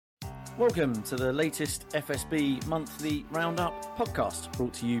Welcome to the latest FSB Monthly Roundup podcast,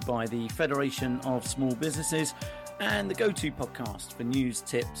 brought to you by the Federation of Small Businesses and the go-to podcast for news,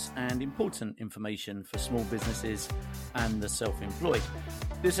 tips and important information for small businesses and the self-employed.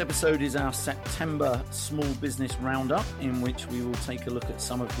 This episode is our September Small Business Roundup, in which we will take a look at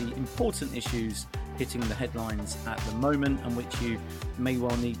some of the important issues hitting the headlines at the moment and which you may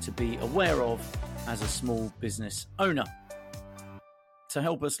well need to be aware of as a small business owner. To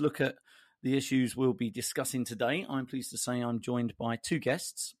help us look at the issues we'll be discussing today, I'm pleased to say I'm joined by two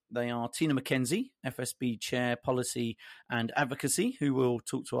guests. They are Tina McKenzie, FSB Chair, Policy and Advocacy, who will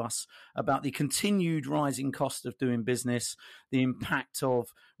talk to us about the continued rising cost of doing business, the impact of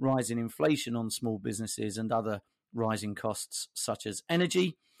rising inflation on small businesses and other rising costs such as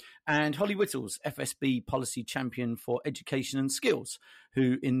energy, and Holly Whittles, FSB Policy Champion for Education and Skills,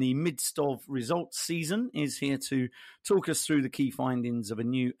 who in the midst of results season is here to talk us through the key findings of a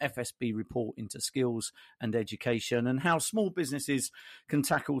new FSB report into skills and education and how small businesses can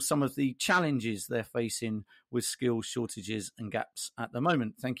tackle some of the challenges they're facing with skills shortages and gaps at the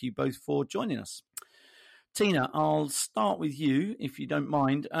moment. Thank you both for joining us. Tina, I'll start with you, if you don't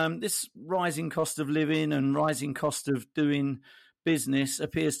mind. This rising cost of living and rising cost of doing business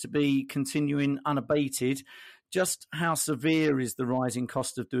appears to be continuing unabated. Just how severe is the rising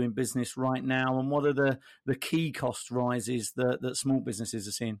cost of doing business right now, and what are the key cost rises that small businesses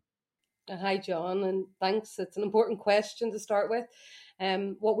are seeing? Hi, John, and thanks. It's an important question to start with.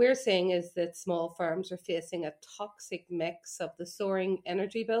 What we're seeing is that small firms are facing a toxic mix of the soaring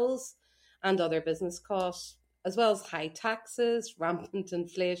energy bills and other business costs, as well as high taxes, rampant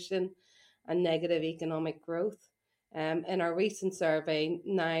inflation, and negative economic growth. In our recent survey,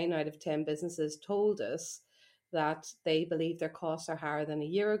 9 out of 10 businesses told us that they believe their costs are higher than a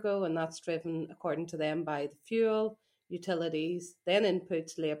year ago, and that's driven, according to them, by the fuel, utilities, then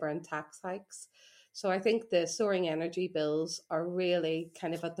inputs, labour and tax hikes. So I think the soaring energy bills are really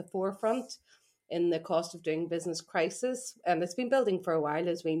kind of at the forefront in the cost of doing business crisis, and it's been building for a while,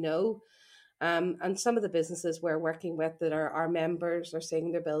 as we know. And some of the businesses we're working with that are our members are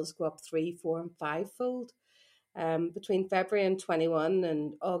seeing their bills go up 3, 4 and 5-fold. Between February and 21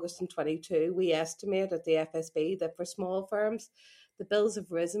 and August and 22, we estimate at the FSB that for small firms, the bills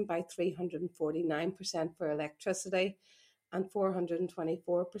have risen by 349% for electricity and 424%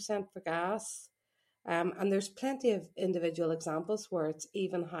 for gas. And there's plenty of individual examples where it's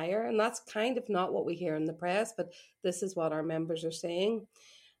even higher. And that's kind of not what we hear in the press, but this is what our members are saying.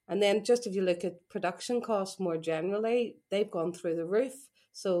 And then just if you look at production costs more generally, they've gone through the roof.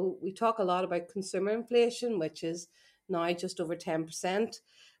 So we talk a lot about consumer inflation, which is now just over 10%,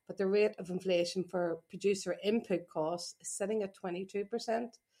 but the rate of inflation for producer input costs is sitting at 22%.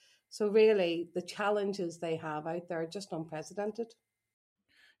 So really the challenges they have out there are just unprecedented.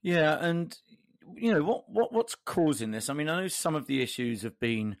 Yeah, and you know, what's causing this? I mean, I know some of the issues have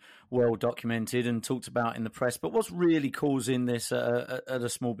been well documented and talked about in the press, but what's really causing this at a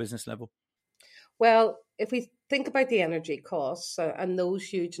small business level? Well, if we think about the energy costs and those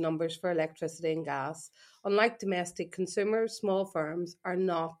huge numbers for electricity and gas, unlike domestic consumers, small firms are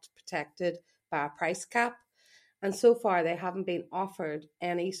not protected by a price cap. And so far, they haven't been offered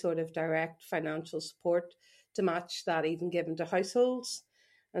any sort of direct financial support to match that even given to households.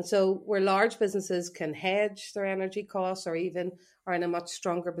 And so where large businesses can hedge their energy costs or even are in a much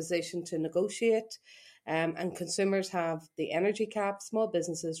stronger position to negotiate, and consumers have the energy cap, small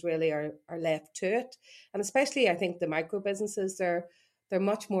businesses really are left to it. And especially, I think, the micro businesses, they're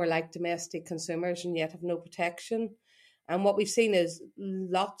much more like domestic consumers and yet have no protection. And what we've seen is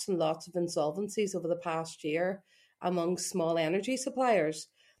lots and lots of insolvencies over the past year among small energy suppliers.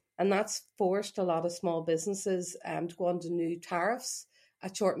 And that's forced a lot of small businesses to go on to new tariffs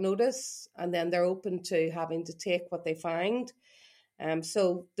at short notice, and then they're open to having to take what they find.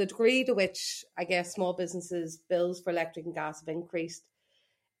 So the degree to which, I guess, small businesses' bills for electric and gas have increased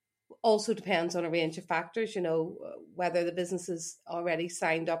also depends on a range of factors, you know, whether the business is already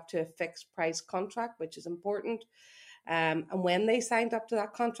signed up to a fixed price contract, which is important, and when they signed up to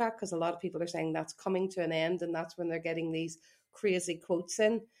that contract, because a lot of people are saying that's coming to an end and that's when they're getting these crazy quotes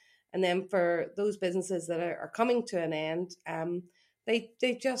in. And then for those businesses that are coming to an end,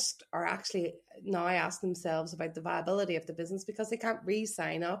 they just are actually now asking themselves about the viability of the business because they can't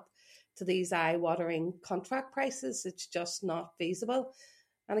re-sign up to these eye-watering contract prices. It's just not feasible.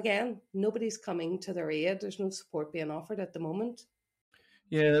 And again, nobody's coming to their aid. There's no support being offered at the moment.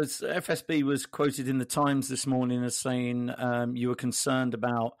 Yeah, FSB was quoted in the Times this morning as saying you were concerned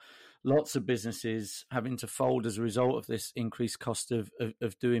about lots of businesses having to fold as a result of this increased cost of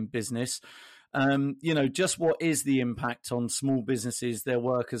doing business. Just what is the impact on small businesses, their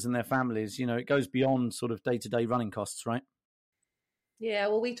workers and their families? It goes beyond sort of day-to-day running costs, right? Yeah,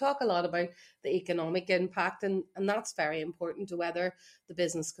 well, we talk a lot about the economic impact, and that's very important to whether the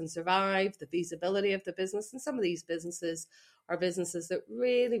business can survive, the feasibility of the business. And some of these businesses are businesses that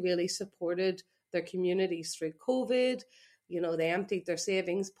really, really supported their communities through COVID. They emptied their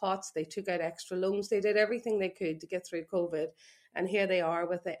savings pots, they took out extra loans, they did everything they could to get through COVID. And here they are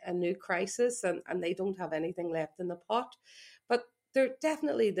with a new crisis, and they don't have anything left in the pot. But they're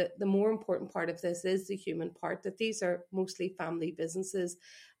definitely the more important part of this is the human part, that these are mostly family businesses,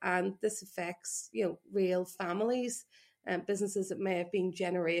 and this affects real families and businesses that may have been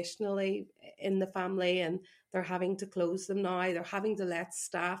generationally in the family, and they're having to close them now. They're having to let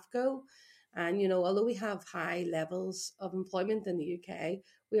staff go. And although we have high levels of employment in the UK,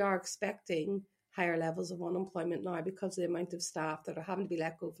 we are expecting higher levels of unemployment now because of the amount of staff that are having to be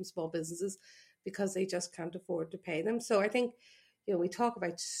let go from small businesses because they just can't afford to pay them. So I think we talk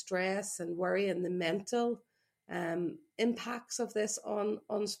about stress and worry and the mental impacts of this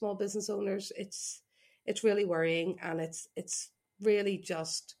on small business owners. It's really worrying, and it's really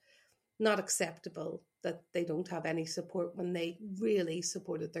just not acceptable that they don't have any support when they really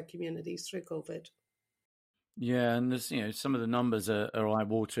supported their communities through COVID. Yeah, and there's some of the numbers are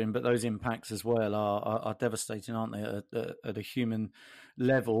eye-watering, but those impacts as well are devastating, aren't they? At a human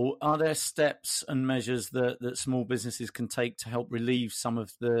level, are there steps and measures that small businesses can take to help relieve some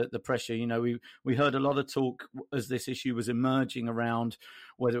of the pressure? We heard a lot of talk as this issue was emerging around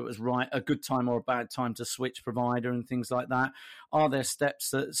whether it was a good time or a bad time to switch provider and things like that. Are there steps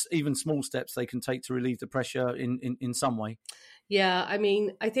that even small steps they can take to relieve the pressure in some way? Yeah, I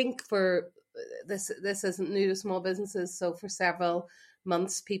mean, I think for this isn't new to small businesses. So for several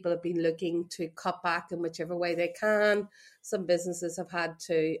months, people have been looking to cut back in whichever way they can. Some businesses have had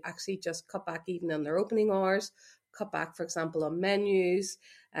to actually just cut back even on their opening hours, cut back, for example, on menus,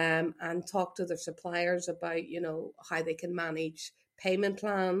 and talk to their suppliers about, how they can manage payment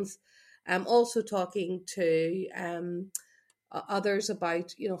plans. Also talking to others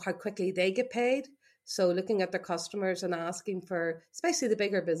about, how quickly they get paid. So looking at their customers and asking for, especially the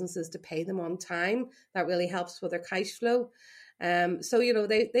bigger businesses, to pay them on time, that really helps with their cash flow.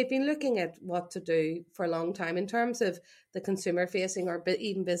 They've been looking at what to do for a long time in terms of the consumer facing or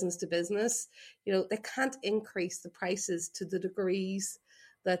even business to business. They can't increase the prices to the degrees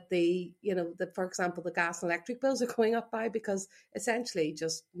that for example, the gas and electric bills are going up by, because essentially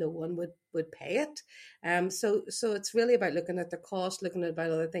just no one would pay it. So it's really about looking at the cost, looking at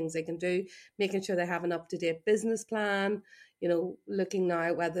about other things they can do, making sure they have an up-to-date business plan, looking now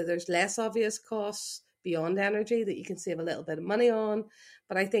at whether there's less obvious costs beyond energy that you can save a little bit of money on.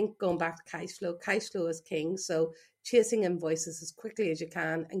 But I think going back to cash flow is king. So chasing invoices as quickly as you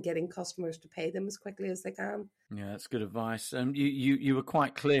can and getting customers to pay them as quickly as they can. Yeah, that's good advice. You were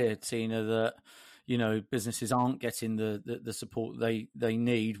quite clear, Tina, that businesses aren't getting the support they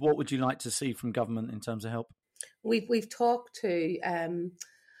need. What would you like to see from government in terms of help? We've talked to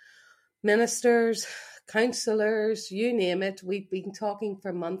ministers, councillors, you name it. We've been talking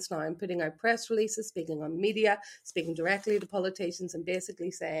for months now and putting out press releases, speaking on media, speaking directly to politicians, and basically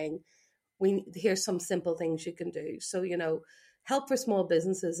saying, here's some simple things you can do. So, help for small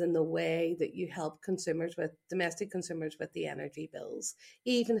businesses in the way that you help domestic consumers with the energy bills,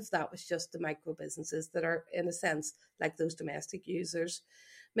 even if that was just the micro businesses that are, in a sense, like those domestic users.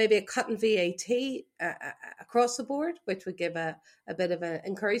 Maybe a cut in VAT across the board, which would give a bit of an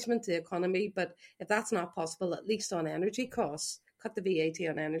encouragement to the economy. But if that's not possible, at least on energy costs, cut the VAT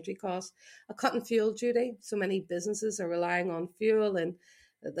on energy costs. A cut in fuel duty. So many businesses are relying on fuel, and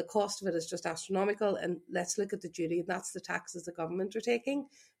the cost of it is just astronomical. And let's look at the duty, and that's the taxes the government are taking,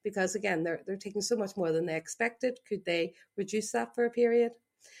 because again, they're taking so much more than they expected. Could they reduce that for a period?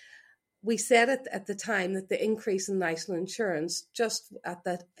 We said at the time that the increase in national insurance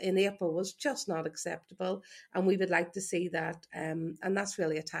in April was just not acceptable, and we would like to see that, and that's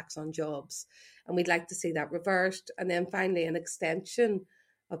really a tax on jobs, and we'd like to see that reversed. And then finally, an extension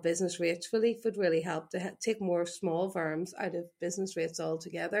of business rates relief would really help to take more small firms out of business rates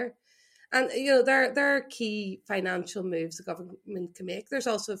altogether. And there are key financial moves the government can make. There's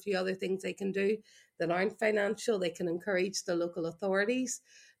also a few other things they can do that aren't financial. They can encourage the local authorities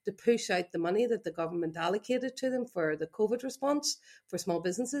to push out the money that the government allocated to them for the COVID response for small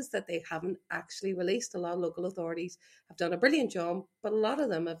businesses that they haven't actually released. A lot of local authorities have done a brilliant job, but a lot of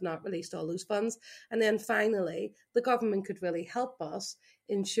them have not released all those funds. And then finally, the government could really help us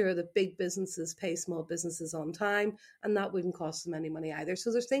ensure that big businesses pay small businesses on time, and that wouldn't cost them any money either.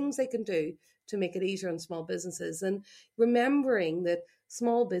 So there's things they can do to make it easier on small businesses. And remembering that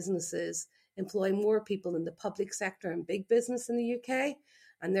small businesses employ more people in the public sector and big business in the UK,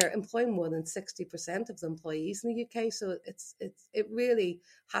 and they're employing more than 60% of the employees in the UK. So it really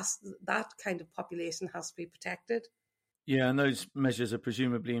has, that kind of population has to be protected. Yeah, and those measures are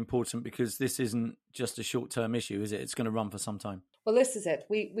presumably important because this isn't just a short-term issue, is it? It's going to run for some time. Well, this is it.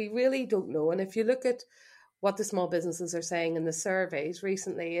 We really don't know. And if you look at what the small businesses are saying in the surveys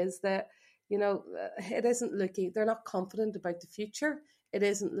recently, is that, it isn't looking, they're not confident about the future. It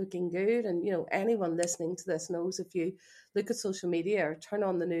isn't looking good. And, anyone listening to this knows, if you look at social media or turn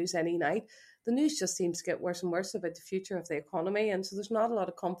on the news any night, the news just seems to get worse and worse about the future of the economy. And so there's not a lot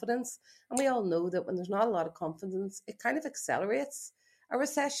of confidence. And we all know that when there's not a lot of confidence, it kind of accelerates a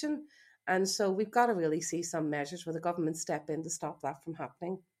recession. And so we've got to really see some measures where the government step in to stop that from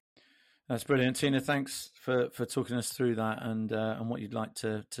happening. That's brilliant. Tina, thanks for talking us through that and what you'd like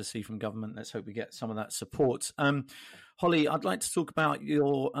to see from government. Let's hope we get some of that support. Holly, I'd like to talk about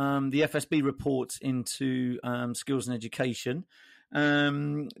your the FSB report into skills and education.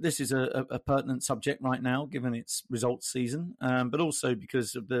 This is a pertinent subject right now, given its results season, but also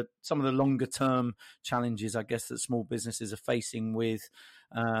because of some of the longer term challenges, I guess, that small businesses are facing with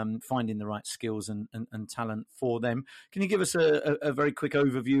finding the right skills and talent for them. Can you give us a very quick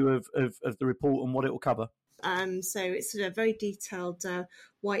overview of the report and what it will cover? So it's sort of a very detailed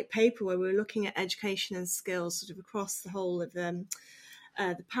white paper where we're looking at education and skills sort of across the whole of the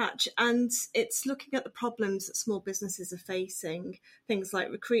patch, and it's looking at the problems that small businesses are facing, things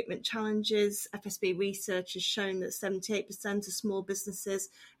like recruitment challenges. FSB research has shown that 78% of small businesses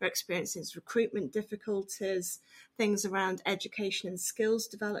are experiencing recruitment difficulties, things around education and skills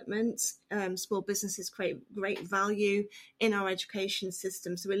development. Small businesses create great value in our education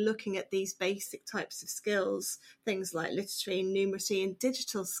system, so we're looking at these basic types of skills, things like literacy, numeracy and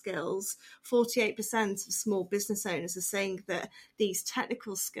digital skills. 48% of small business owners are saying that these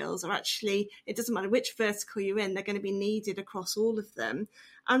technical skills are actually, it doesn't matter which vertical you're in, they're going to be needed across all of them.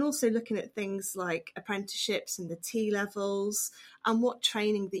 And also looking at things like apprenticeships and the T levels and what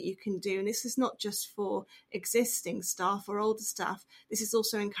training that you can do. And this is not just for existing staff or older staff. This is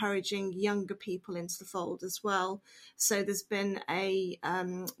also encouraging younger people into the fold as well. So there's been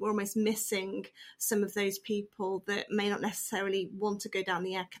we're almost missing some of those people that may not necessarily want to go down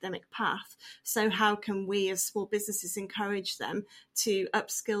the academic path. So how can we as small businesses encourage them to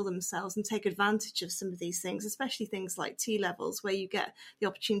upskill themselves and take advantage of some of these things, especially things like T levels, where you get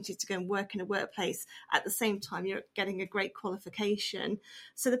the opportunity to go and work in a workplace at the same time you're getting a great qualification.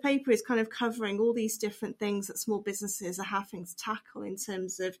 So the paper is kind of covering all these different things that small businesses are having to tackle in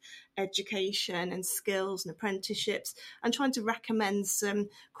terms of education and skills and apprenticeships, and trying to recommend some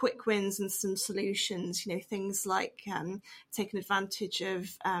quick wins and some solutions, things like taking advantage of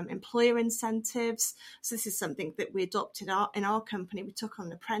employer incentives. So this is something that we adopted in our company. We took on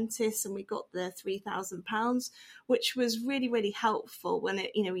an apprentice and we got the £3,000, which was really, really helpful when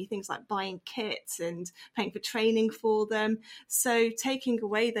things like buying kits and paying for training for them. So taking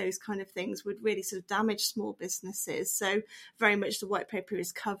away those kind of things would really sort of damage small businesses. So very much the white paper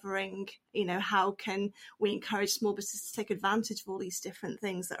is covering, how can we encourage small businesses to take advantage of all these different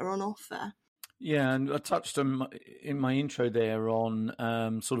things that are on offer. Yeah, and I touched on in my intro there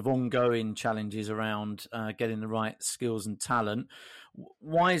on sort of ongoing challenges around getting the right skills and talent.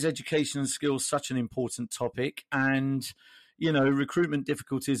 Why is education and skills such an important topic? And, recruitment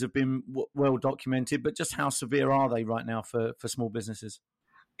difficulties have been well documented, but just how severe are they right now for small businesses?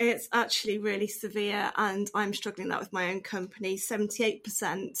 It's actually really severe, and I'm struggling that with my own company.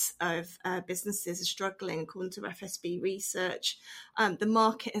 78% of businesses are struggling, according to FSB research. The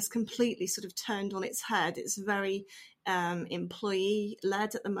market has completely sort of turned on its head. It's very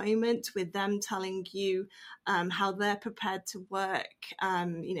employee-led at the moment, with them telling you how they're prepared to work.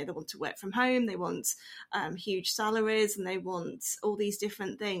 They want to work from home, they want huge salaries, and they want all these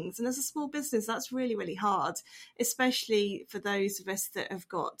different things. And as a small business, that's really, really hard, especially for those of us that have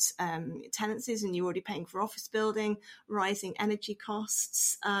got tenancies and you're already paying for office building, rising energy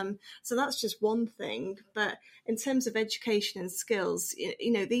costs. So that's just one thing. But in terms of education and skills,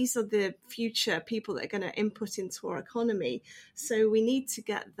 these are the future people that are going to input into our economy. So we need to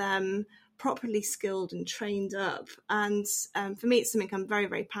get them properly skilled and trained up. And for me, it's something I'm very,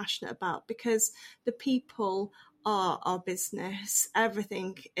 very passionate about, because the people are our business.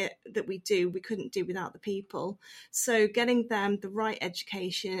 Everything that we do, we couldn't do without the people. So getting them the right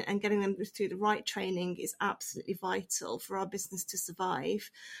education and getting them through the right training is absolutely vital for our business to survive.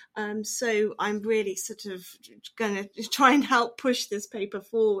 So I'm really sort of going to try and help push this paper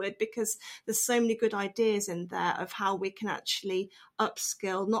forward, because there's so many good ideas in there of how we can actually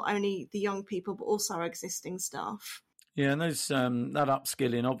upskill not only the young people, but also our existing staff. Yeah, and those that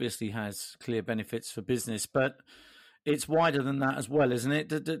upskilling obviously has clear benefits for business, but it's wider than that as well, isn't it?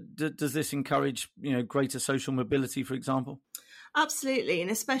 Does this encourage, greater social mobility, for example? Absolutely,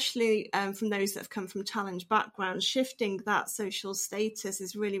 and especially from those that have come from challenged backgrounds, shifting that social status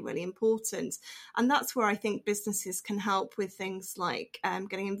is really, really important. And that's where I think businesses can help with things like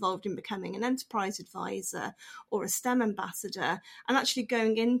getting involved in becoming an enterprise advisor or a STEM ambassador, and actually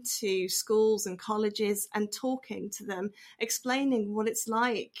going into schools and colleges and talking to them, explaining what it's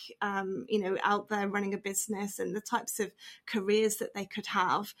like, out there running a business and the types of careers that they could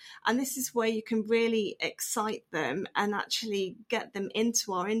have. And this is where you can really excite them and actually get them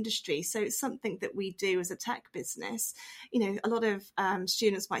into our industry. So it's something that we do as a tech business. A lot of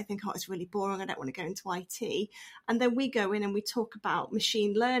students might think, oh, it's really boring, I don't want to go into IT. And then we go in and we talk about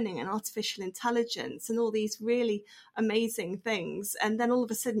machine learning and artificial intelligence and all these really amazing things. And then all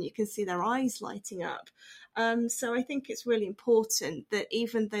of a sudden you can see their eyes lighting up. So I think it's really important that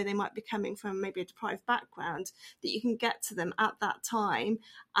even though they might be coming from maybe a deprived background, that you can get to them at that time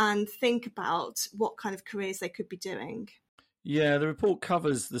and think about what kind of careers they could be doing. Yeah, the report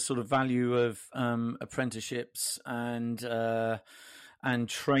covers the sort of value of apprenticeships and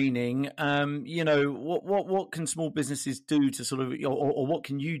training. What can small businesses do to sort of, or what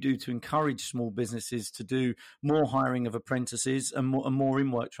can you do to encourage small businesses to do more hiring of apprentices and more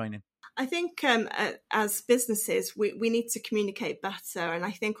in-work training? I think as businesses, we need to communicate better. And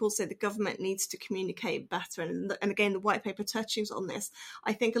I think also the government needs to communicate better. And again, the white paper touches on this.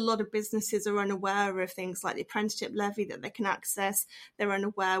 I think a lot of businesses are unaware of things like the apprenticeship levy that they can access. They're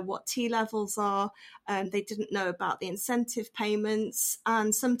unaware what T-levels are. They didn't know about the incentive payments.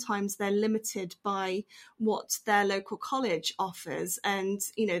 And sometimes they're limited by what their local college offers. And,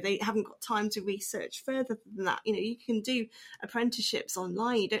 they haven't got time to research further than that. You can do apprenticeships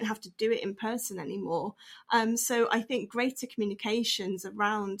online. You don't have to do it in person anymore. So I think greater communications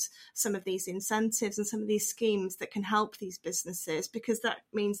around some of these incentives and some of these schemes that can help these businesses, because that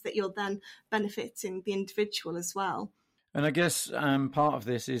means that you're then benefiting the individual as well. And I guess part of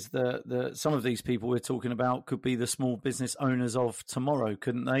this is that some of these people we're talking about could be the small business owners of tomorrow,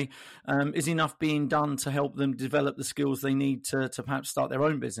 couldn't they? Is enough being done to help them develop the skills they need to perhaps start their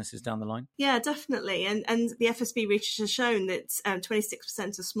own businesses down the line? Yeah, definitely. And the FSB research has shown that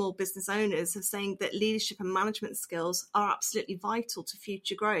 26% of small business owners are saying that leadership and management skills are absolutely vital to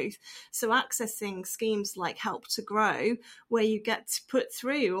future growth. So accessing schemes like Help to Grow, where you get to put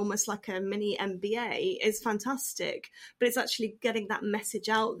through almost like a mini MBA, is fantastic. But it's actually getting that message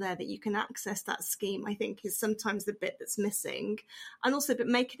out there that you can access that scheme, I think, is sometimes the bit that's missing. And also, but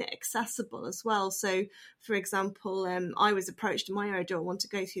making it accessible as well. So, for example, I was approached in my area, do I want to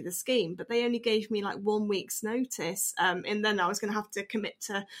go through the scheme? But they only gave me like 1 week's notice. And then I was going to have to commit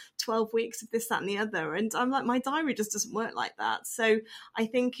to 12 weeks of this, that, and the other. And I'm like, my diary just doesn't work like that. So I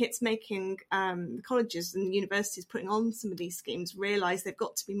think it's making the colleges and universities putting on some of these schemes realise they've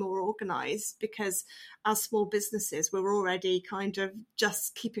got to be more organised, because as small businesses, we're already kind of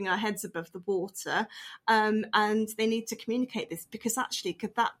just keeping our heads above the water. And they need to communicate this, because actually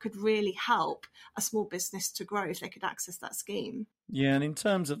that could really help a small business to grow if they could access that scheme. Yeah, and in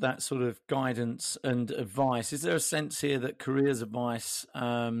terms of that sort of guidance and advice, is there a sense here that careers advice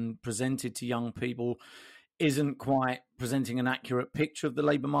presented to young people isn't quite presenting an accurate picture of the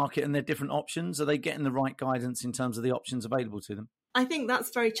labour market and their different options? Are they getting the right guidance in terms of the options available to them? I think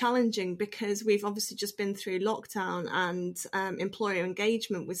that's very challenging, because we've obviously just been through lockdown, and employer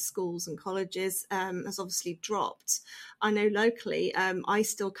engagement with schools and colleges has obviously dropped. I know locally, I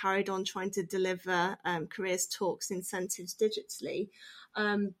still carried on trying to deliver careers talks, incentives digitally.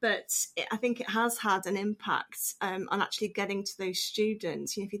 But I think it has had an impact on actually getting to those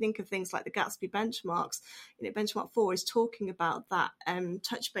students. If you think of things like the Gatsby benchmarks, benchmark 4 is talking about that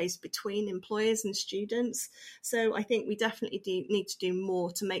touch base between employers and students. So I think we definitely need to do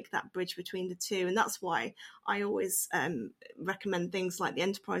more to make that bridge between the two. And that's why I always recommend things like the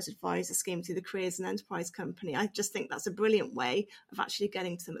Enterprise Advisor Scheme through the Careers and Enterprise Company. I just think that's a brilliant way of actually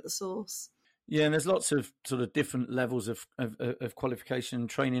getting to them at the source. Yeah, and there's lots of sort of different levels of qualification and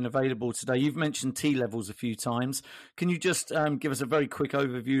training available today. You've mentioned T-levels a few times. Can you just give us a very quick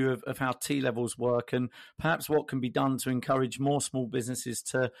overview of how T-levels work, and perhaps what can be done to encourage more small businesses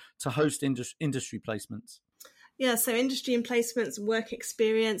to host industry placements? Yeah, so industry and placements, work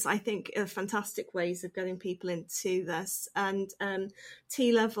experience, I think are fantastic ways of getting people into this. And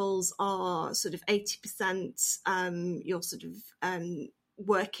T-levels are sort of 80% your sort of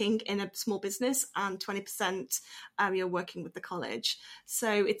working in a small business and 20% you're working with the college.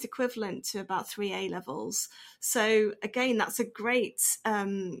 So it's equivalent to about 3 A levels. So again, that's a great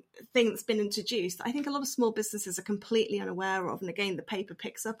thing that's been introduced. I think a lot of small businesses are completely unaware of. And again, the paper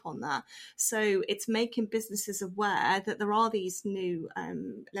picks up on that. So it's making businesses aware that there are these new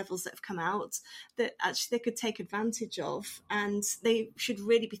levels that have come out that actually they could take advantage of. And they should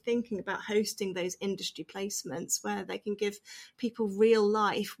really be thinking about hosting those industry placements where they can give people real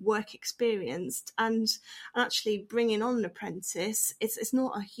life work experience, and actually bringing on an apprentice, it's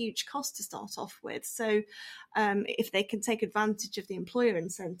not a huge cost to start off with. So if they can take advantage of the employer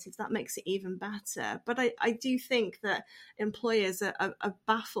incentives, that makes it even better. But I do think that employers are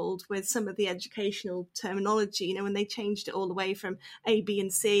baffled with some of the educational terminology. You know, when they changed it all the way from A, B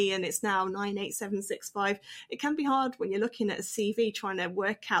and C and it's now 98765, it can be hard when you're looking at a CV trying to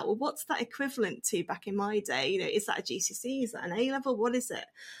work out, well, what's that equivalent to back in my day? You know, is that a GCSE? Is that an A level? What is it?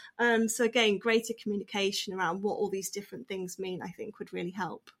 So again, greater communication around what all these different things mean, I think would really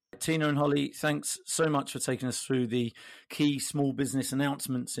help. Tina and Holly, thanks so much for taking us through the key small business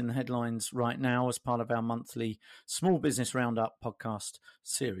announcements in the headlines right now as part of our monthly Small Business Roundup podcast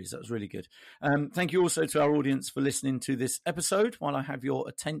series. That was really good. Thank you also to our audience for listening to this episode. While I have your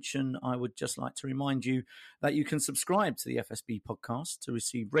attention, I would just like to remind you that you can subscribe to the FSB podcast to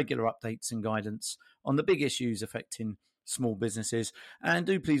receive regular updates and guidance on the big issues affecting small businesses. And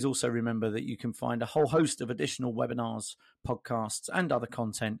do please also remember that you can find a whole host of additional webinars, podcasts and other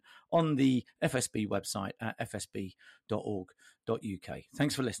content on the FSB website at fsb.org.uk.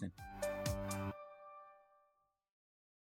 Thanks for listening.